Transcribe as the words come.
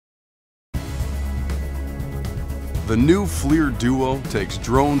The new FLIR Duo takes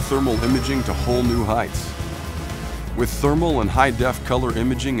drone thermal imaging to whole new heights. With thermal and high-def color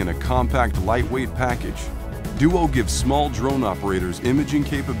imaging in a compact, lightweight package, Duo gives small drone operators imaging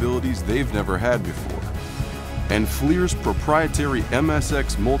capabilities they've never had before. And FLIR's proprietary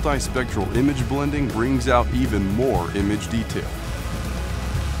MSX multi-spectral image blending brings out even more image detail.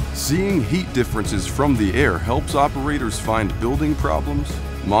 Seeing heat differences from the air helps operators find building problems,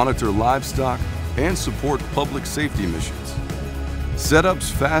 monitor livestock, and support public safety missions. Setup's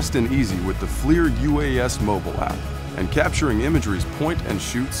fast and easy with the FLIR UAS mobile app, and capturing imagery's point and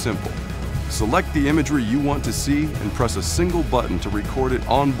shoot simple. Select the imagery you want to see and press a single button to record it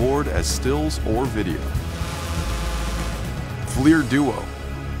on board as stills or video. FLIR Duo,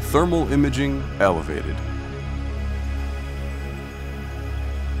 thermal imaging elevated.